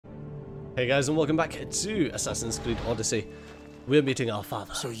Hey guys, and welcome back to Assassin's Creed Odyssey. We're meeting our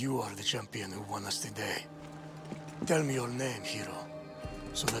father. So you are the champion who won us today. Tell me your name, hero,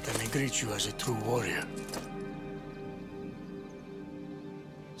 so that I may greet you as a true warrior.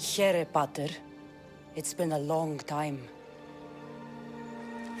 Here, Pater. It's been a long time.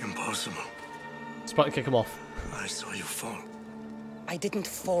 Impossible. Spartan, kick him off. I saw you fall. I didn't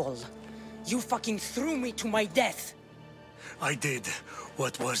fall. You fucking threw me to my death. I did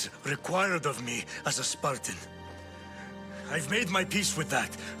what was required of me as a Spartan. I've made my peace with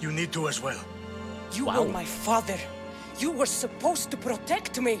that. You need to as well. You were my father. You were supposed to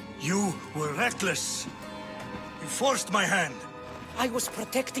protect me. You were reckless. You forced my hand. I was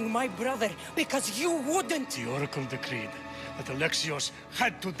protecting my brother because you wouldn't. The Oracle decreed that Alexios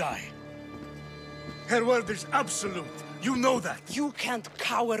had to die. Her word is absolute. You know that. You can't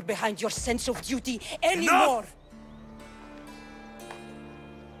cower behind your sense of duty anymore. Enough!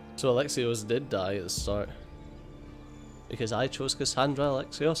 So Alexios did die at the start. Because I chose Cassandra,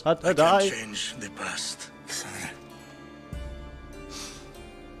 Alexios had to die. I can't change the past, Cassandra.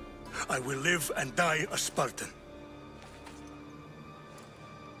 I will live and die a Spartan.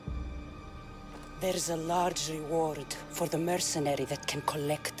 There's a large reward for the mercenary that can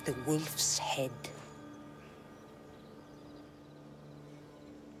collect the wolf's head.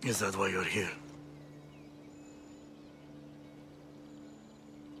 Is that why you're here?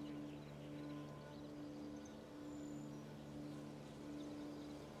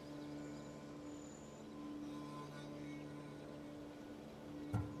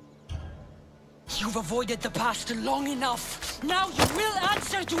 You've avoided the past long enough. Now you will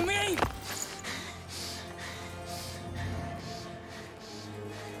answer to me!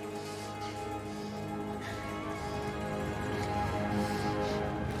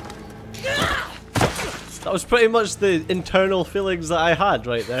 That was pretty much the internal feelings that I had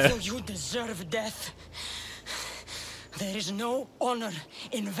right there. So you deserve death. There is no honor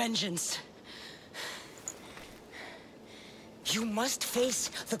in vengeance. You must face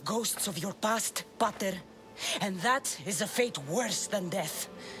the ghosts of your past, Pater. And that is a fate worse than death.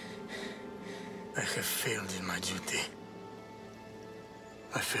 I have failed in my duty.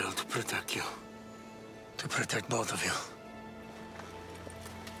 I failed to protect you. To protect both of you.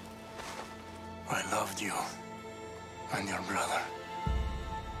 I loved you and your brother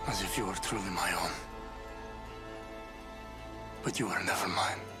as if you were truly my own. But you were never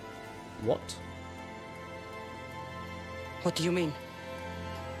mine. What? What do you mean?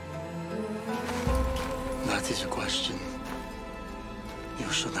 That is a question you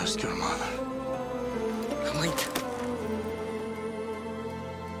should ask your mother. Wait.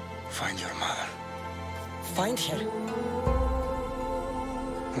 Find your mother. Find her?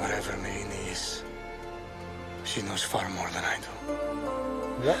 Wherever Meini is, she knows far more than I do.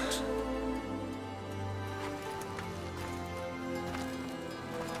 What?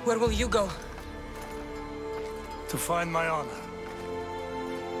 Where will you go? To find my honor.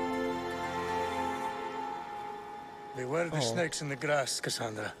 Beware the snakes in the grass,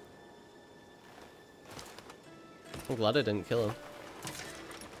 Cassandra. I'm glad I didn't kill him.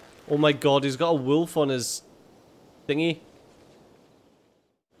 Oh my god, he's got a wolf on his thingy.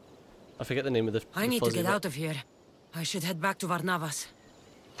 I forget the name of the I need to get bit. out of here. I should head back to Varnavas.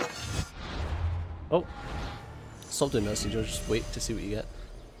 Oh. Stop doing that, Caesar. Just wait to see what you get.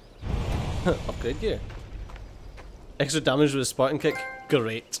 Upgrade gear. Extra damage with a Spartan kick.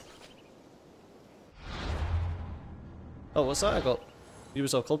 Great. Oh, what's that? I got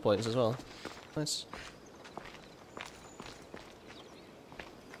use all club points as well. Nice.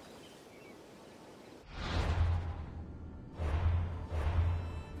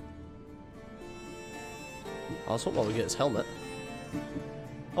 I was hoping I would get his helmet.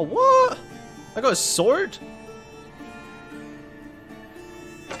 Oh, what? I got a sword?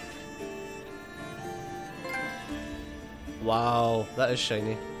 Wow, that is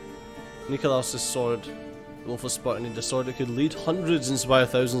shiny. Nikolaos' sword. Wolf of Spartan needed a sword that could lead hundreds, inspire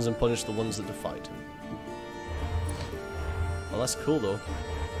thousands, and punish the ones that defied him. Well, that's cool though.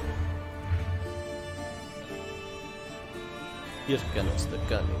 Here comes the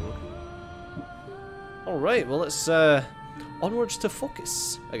gunning. Alright, well let's onwards to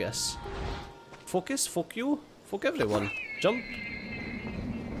focus, I guess. Focus, fuck you, fuck everyone. Jump.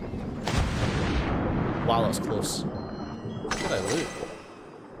 Wow, that's close. What did I loot?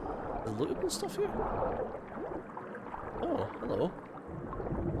 The lootable stuff here? Oh, hello.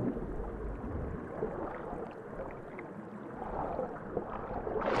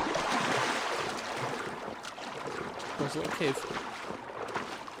 There's a little cave.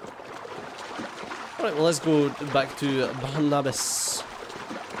 Alright, well let's go back to Barnabas.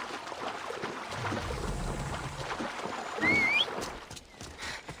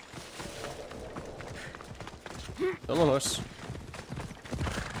 Come on, horse.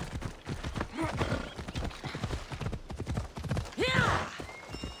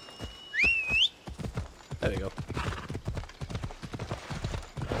 There we go.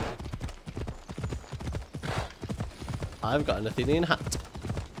 I've got an Athenian hat.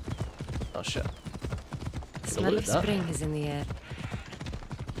 Oh shit. The smell of spring is in the air.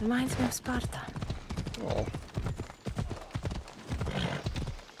 Reminds me of Sparta. Oh.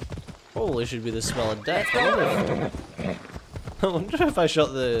 Probably should be the smell of death. I wonder if I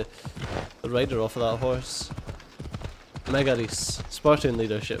shot the rider off of that horse. Megaris, Spartan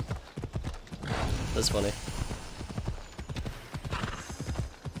leadership. That's funny.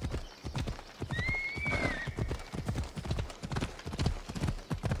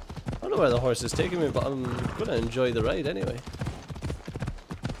 I don't know where the horse is taking me, but I'm gonna enjoy the ride anyway.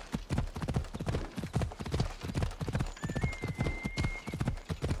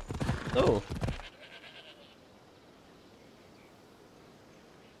 Oh.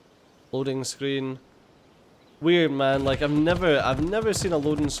 Loading screen. Weird, man. Like I've never seen a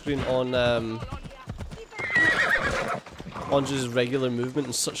loading screen on just regular movement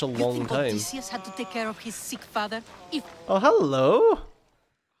in such a long time. Odysseus had to take care of his sick father. Oh, hello.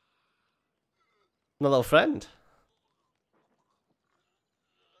 My little friend.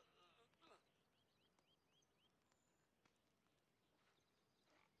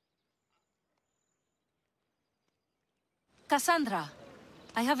 Cassandra,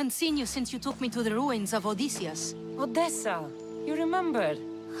 I haven't seen you since you took me to the ruins of Odysseus. Odessa, you remember?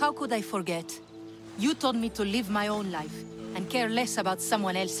 How could I forget? You told me to live my own life and care less about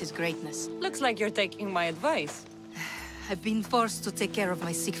someone else's greatness. Looks like you're taking my advice. I've been forced to take care of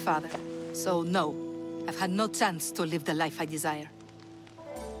my sick father. So no, I've had no chance to live the life I desire.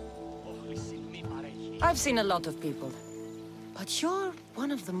 I've seen a lot of people. But you're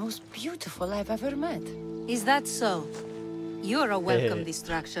one of the most beautiful I've ever met. Is that so? You're a welcome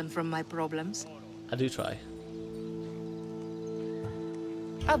distraction from my problems. I do try.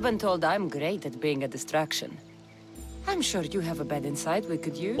 I've been told I'm great at being a distraction. I'm sure you have a bed inside we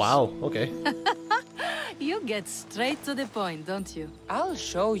could use. Wow, okay. You get straight to the point, don't you? I'll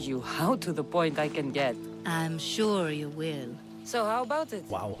show you how to the point I can get. I'm sure you will. So how about it?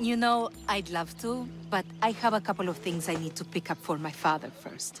 Wow. You know, I'd love to, but I have a couple of things I need to pick up for my father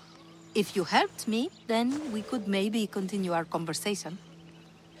first. If you helped me, then we could maybe continue our conversation.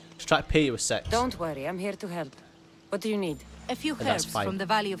 Just try to pay you with sex. Don't worry, I'm here to help. What do you need? A few And that's herbs fine. from the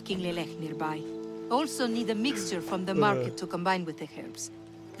Valley of King Lelech nearby. Also need a mixture from the market to combine with the herbs.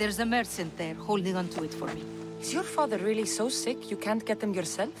 There's a merchant there holding on to it for me. Is your father really so sick you can't get them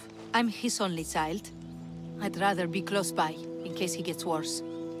yourself? I'm his only child. I'd rather be close by, in case he gets worse.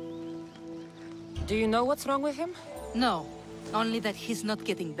 Do you know what's wrong with him? No, only that he's not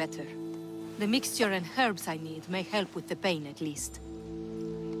getting better. The mixture and herbs I need may help with the pain at least.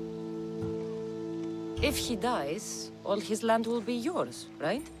 If he dies, all his land will be yours,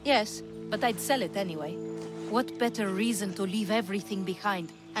 right? Yes, but I'd sell it anyway. What better reason to leave everything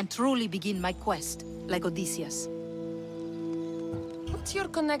behind and truly begin my quest, like Odysseus? What's your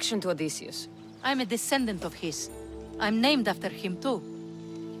connection to Odysseus? I'm a descendant of his. I'm named after him too.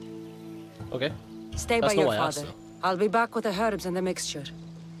 Okay. Stay That's by not your what I asked, father. though. I'll be back with the herbs and the mixture.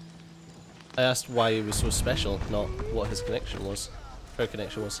 I asked why he was so special, not what his connection was. Her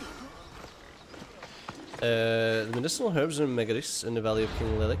connection was. The medicinal herbs and megaris in the Valley of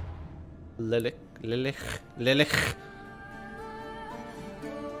King Lelech.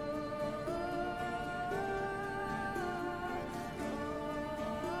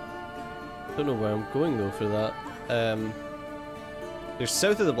 Don't know where I'm going though for that. They're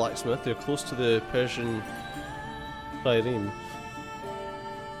south of the blacksmith. They're close to the Persian trireme.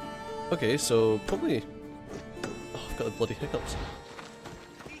 Okay, so probably. Oh, I've got the bloody hiccups.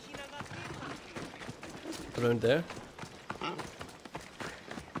 Around there.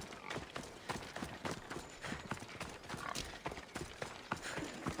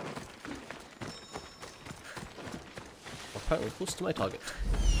 Apparently close to my target.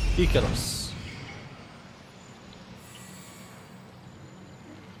 Icarus.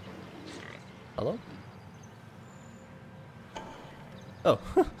 Hello? Oh.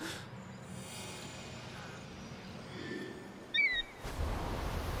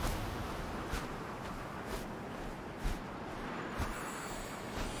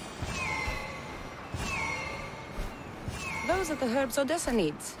 Those are the herbs Odessa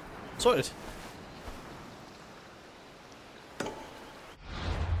needs. Sorted.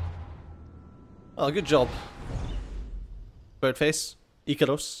 Oh, good job. Birdface.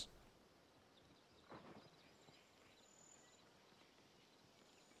 Icarus.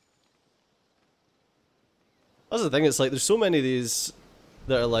 That's the thing, it's like there's so many of these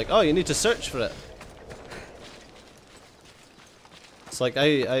that are like, oh, you need to search for it. It's like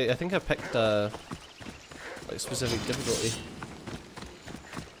I think I picked like specific difficulty.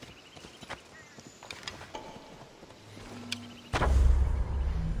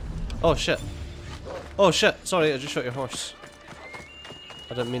 Oh shit. Oh shit, sorry, I just shot your horse.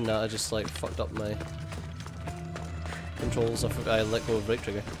 I didn't mean that, I just like fucked up my controls. I forgot I let go of right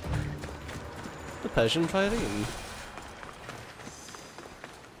trigger. The Persian firing.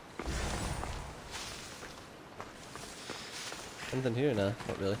 Anything here? Nah,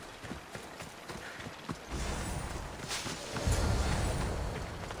 not really.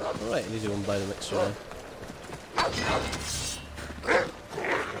 Alright, I need to go and buy the mixture now.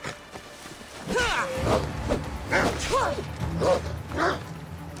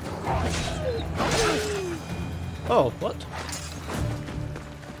 Oh, what?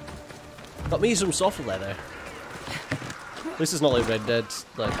 Got me some soft leather. This is not like Red Dead,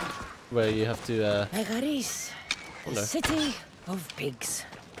 like, where you have to, Megaris, the no. city of pigs.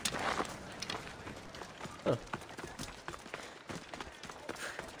 Oh.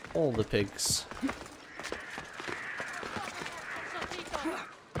 All the pigs.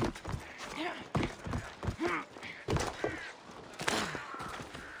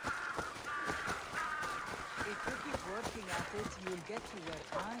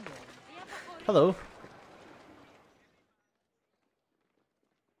 Hello.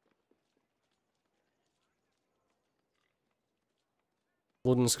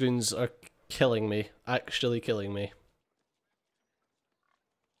 Loading screens are killing me. Actually killing me.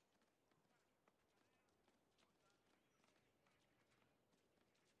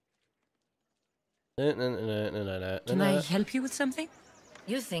 Can I help you with something?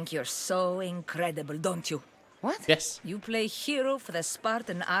 You think you're so incredible, don't you? What? Yes. You play hero for the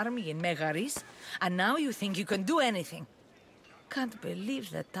Spartan army in Megaris, and now you think you can do anything. Can't believe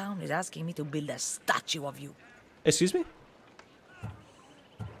the town is asking me to build a statue of you. Excuse me?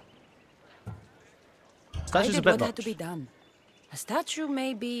 I Statue's a did bit what had much. to be done. A statue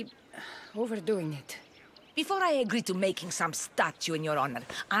may be overdoing it. Before I agree to making some statue in your honor,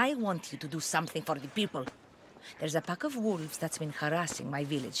 I want you to do something for the people. There's a pack of wolves that's been harassing my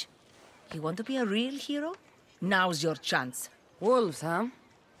village. You want to be a real hero? Now's your chance. Wolves, huh?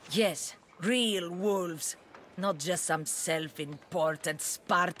 Yes, real wolves. Not just some self-important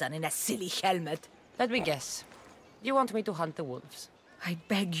Spartan in a silly helmet. Let me guess. You want me to hunt the wolves? I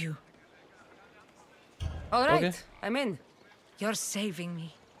beg you. All right, Okay. I'm in. You're saving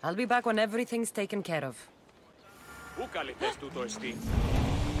me. I'll be back when everything's taken care of. I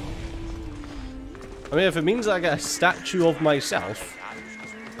mean, if it means I get a statue of myself,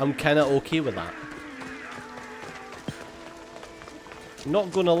 I'm kinda okay with that.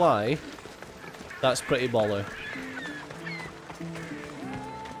 Not gonna lie, that's pretty baller.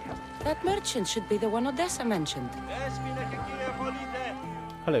 That merchant should be the one Odessa mentioned.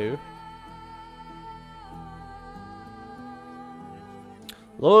 Hello.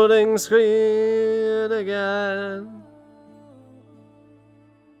 Loading screen again.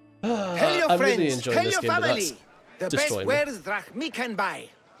 Tell your I'm friends, really enjoying tell this your game, but family. that's The best destroying me. wares drachmi can buy.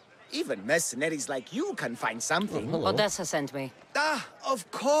 Even mercenaries like you can find something. Hello. Odessa sent me. Ah, of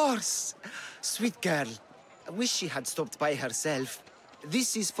course. Sweet girl. I wish she had stopped by herself.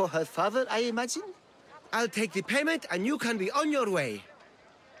 This is for her father, I imagine? I'll take the payment and you can be on your way.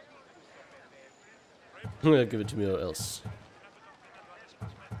 I'm gonna give it to me or else.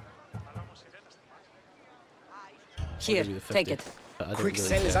 Here, give you the take 50. it. But I don't Quick really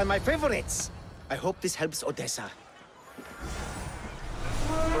sales care. are my favorites. I hope this helps Odessa.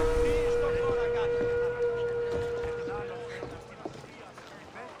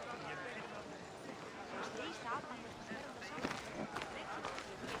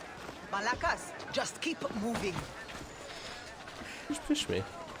 Malakas, just keep moving. Just push me.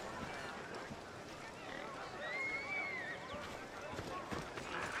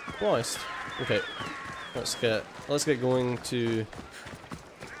 Nice. Okay. Let's get going to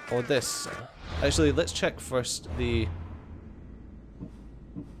Odessa. Actually, let's check first the.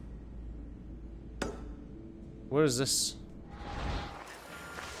 Where is this?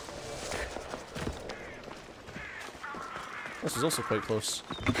 This is also quite close.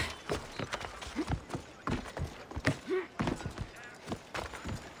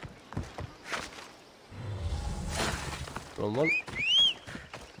 Wrong one.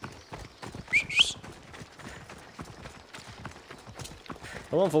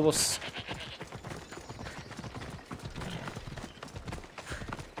 Come on, Phobos.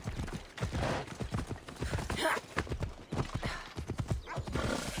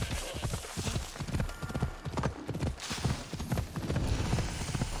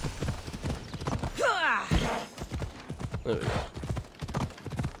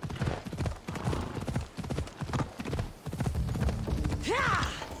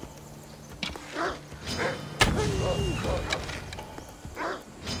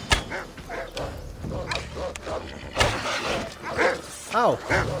 Ow!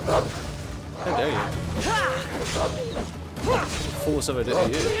 How dare you? Phobos ever did to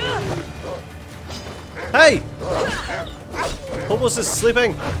you? Hey! Phobos is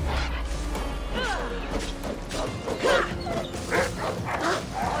sleeping!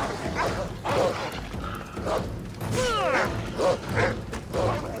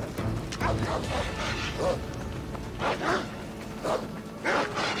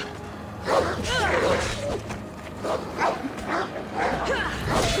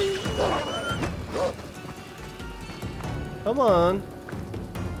 Come on.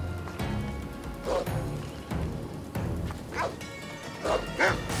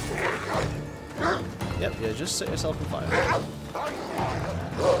 Yep, yeah, just set yourself on fire.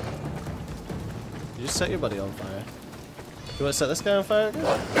 You just set your buddy on fire. You want to set this guy on fire again?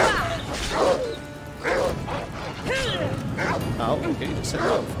 Oh, okay, you just set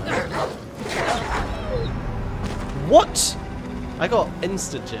him on fire. What? I got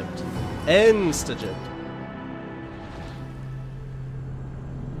insta-gypped. Insta-gypped.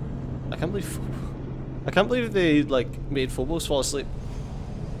 I can't believe they like made Phobos fall asleep.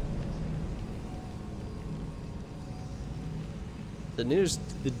 The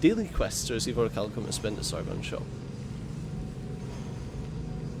daily quests to receive Oracle come to spend at Sargon shop.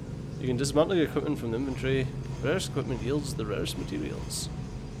 You can dismantle your equipment from the inventory. Rarest equipment yields the rarest materials.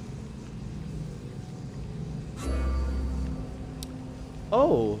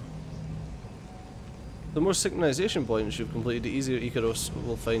 Oh! The more synchronization points you've completed, the easier Icaros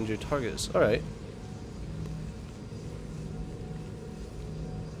will find your targets. Alright.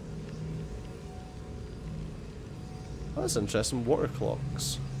 Oh, that's interesting. Water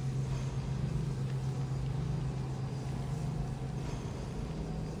clocks.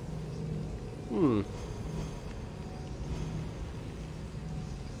 Hmm.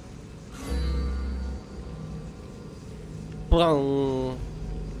 Well,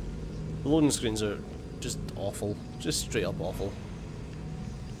 the loading screens are just awful. Just straight up awful.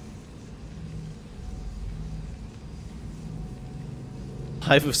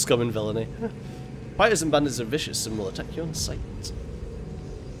 Hive of scum and villainy. Fighters and bandits are vicious and will attack you on sight.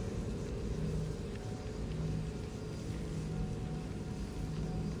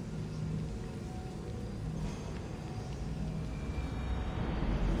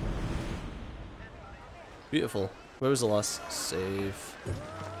 Beautiful. Where was the last save?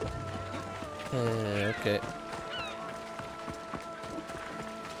 Okay.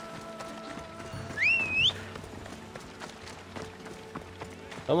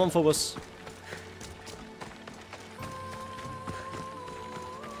 Come on, Phobos.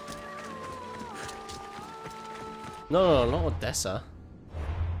 No, not Odessa.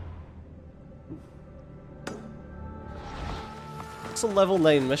 It's a level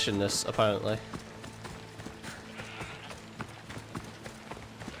 9 mission, this, apparently.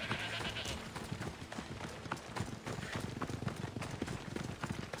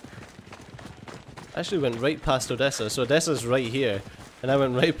 I actually went right past Odessa, so Odessa's right here. And I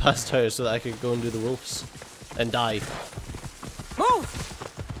went right past her so that I could go and do the wolves. And die. Move!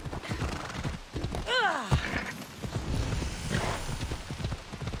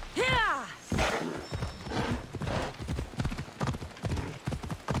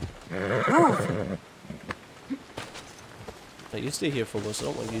 Right, you stay here, Phobos. I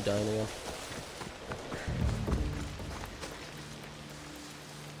don't want you dying again.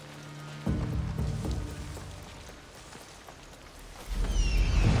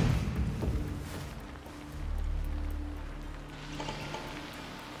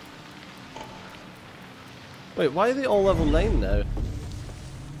 Wait, why are they all level 9 now?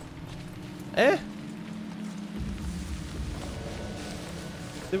 Eh?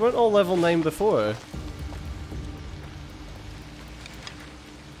 They weren't all level 9 before.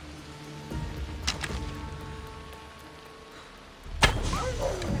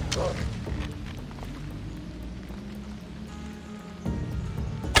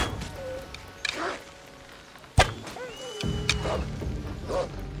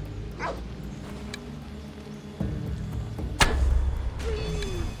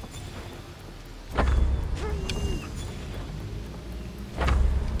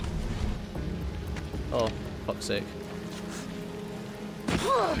 Oh, fuck's sake.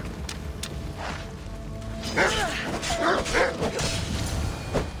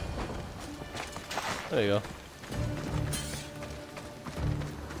 There you go.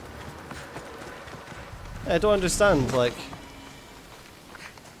 I don't understand, like...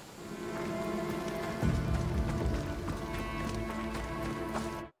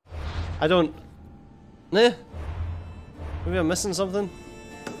 I don't... Nah? Maybe I'm missing something?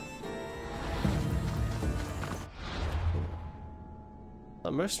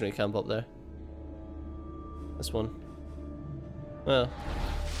 That mercenary camp up there. This one. Well,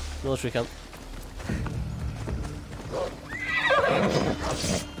 military camp.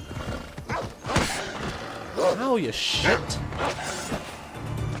 Ow, you shit!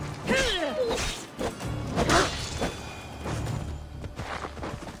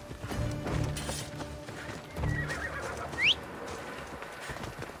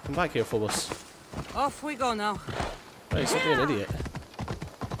 Come back here, Phobos. Off we go now. Right, stop being an idiot.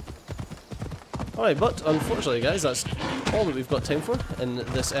 Alright, but unfortunately guys, that's all that we've got time for in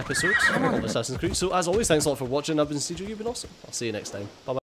this episode of Assassin's Creed. So as always, thanks a lot for watching. I've been CJ, you've been awesome. I'll see you next time. Bye bye.